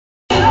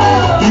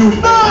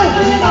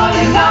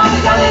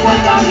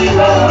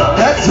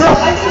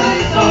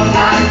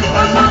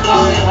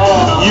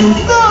You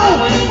know.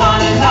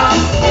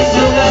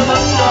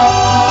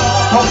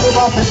 Talk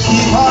about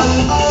festival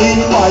in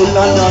my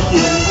land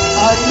again.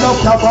 I love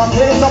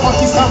Cavalcade,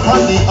 Pakistan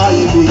and the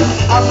Ivy.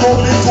 I'm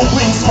going to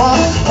Queenspark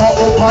for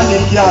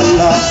opening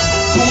gala.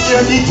 To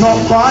hear the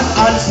drum band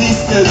and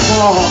sisters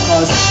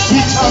rockers.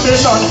 Which have a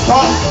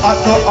non-stop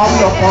at the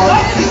Outlook.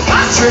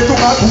 Straight to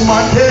my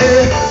woman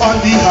day on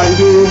the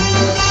highway.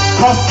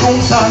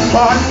 Costumes and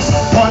bands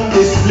on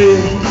display.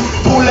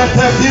 To let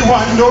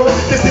everyone know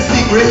this is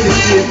the greatest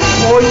thing.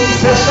 Oh,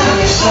 this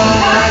session is so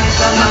nice,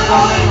 I'm not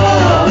going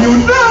home. You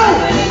know.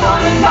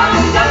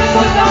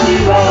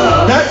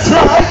 That's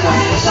right.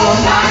 It's so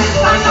nice,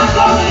 I'm not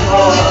going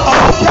home.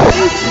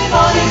 Okay.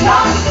 So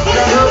nice,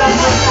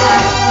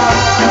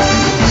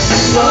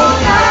 so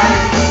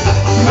nice.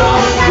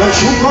 Like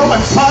sugar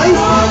and spice.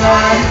 So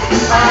nice,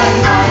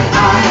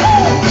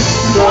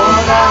 so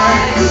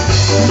nice,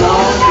 so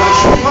nice. Like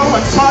sugar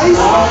and spice.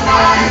 So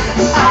nice,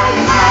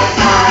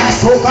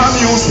 Soca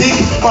music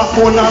back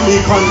on my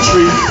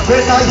country.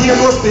 When I hear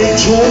those big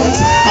tunes,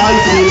 I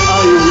feel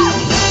irate.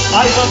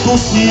 I want to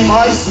see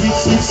my sweet,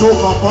 sweet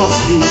soca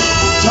party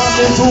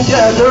jamming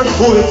together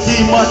with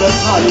the mother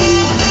side.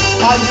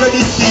 I hear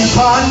the steel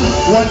pan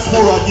once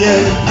more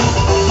again.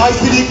 I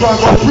see the crowd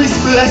of priest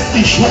bless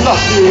the sugar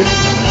cane.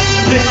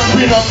 The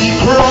queen of the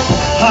crop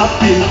have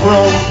been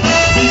crowned.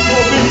 We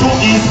going to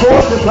East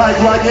Coast, the flag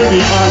right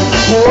every man.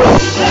 Oh,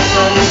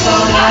 so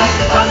nice,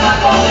 I'm not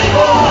going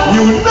home.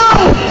 You know.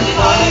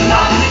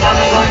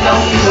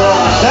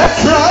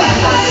 That's right.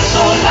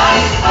 So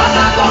nice, I'm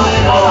not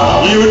going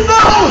home. You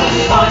know.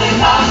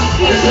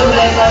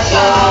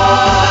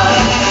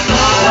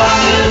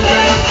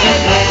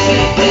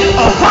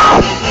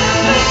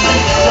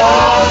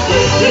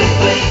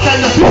 Can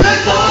you feel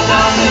it?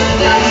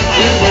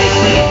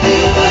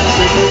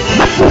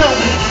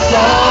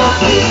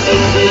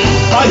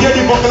 I hear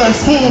the buckle and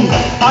spoon,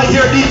 I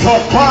hear the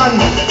top pan,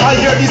 I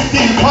hear the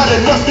steel pan,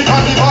 it must be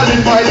carnival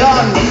in my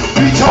land.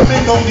 We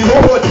jumping down the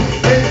road,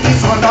 in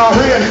this on our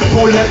rain,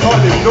 to let all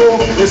them know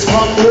it's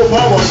from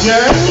over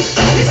again.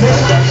 It's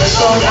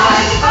so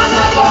nice, I'm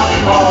not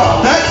going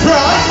home. That's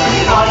right.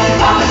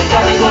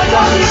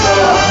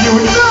 You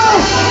know.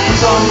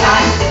 So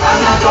nice, I'm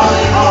not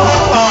going home.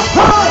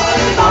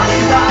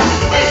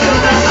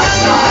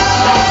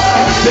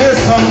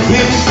 There's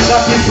something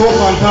that is so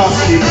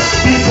fantastic.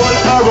 People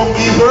around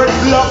the world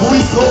love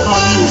with soca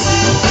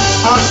music.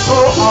 I'm so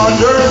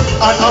honored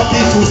and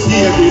happy to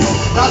see this.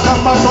 That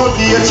I'm a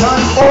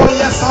foundation, oh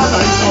yes, and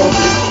I love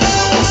it.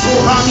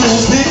 Soca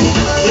music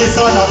is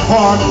on a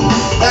fun.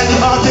 Any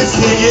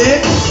artist sing it,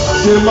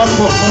 they must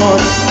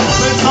perform.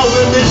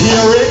 When they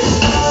hear it,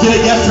 they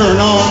get turned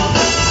on.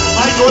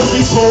 I know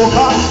see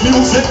soca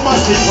music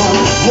must be fun.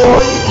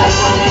 Boy,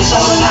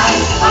 so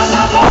nice, I'm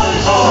not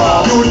going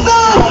home. You know.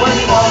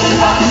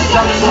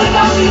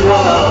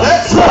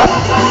 That's right.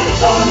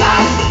 So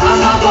nice,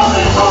 I'm not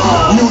going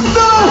home. You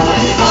know.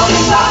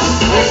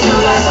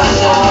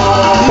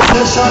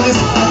 This session is.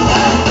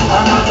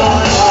 I'm not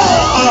going home.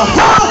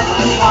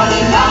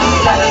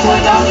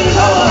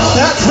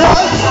 That's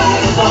right.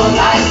 So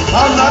nice,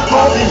 I'm not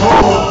going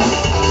home.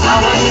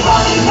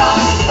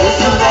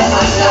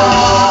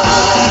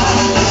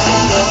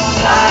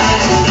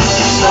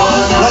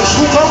 Like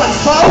sugar and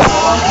spice.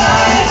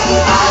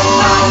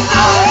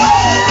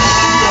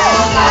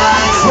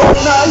 So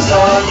nice,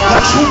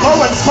 like sugar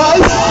and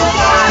spice.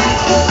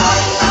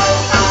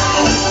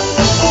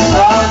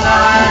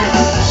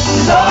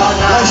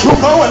 Like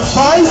sugar and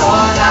spice.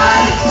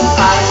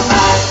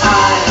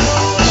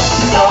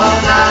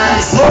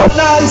 So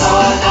nice.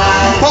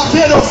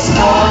 Barbados,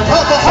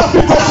 have a happy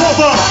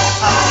October.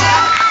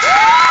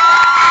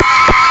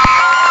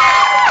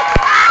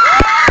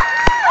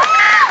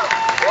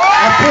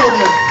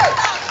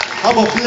 I'm a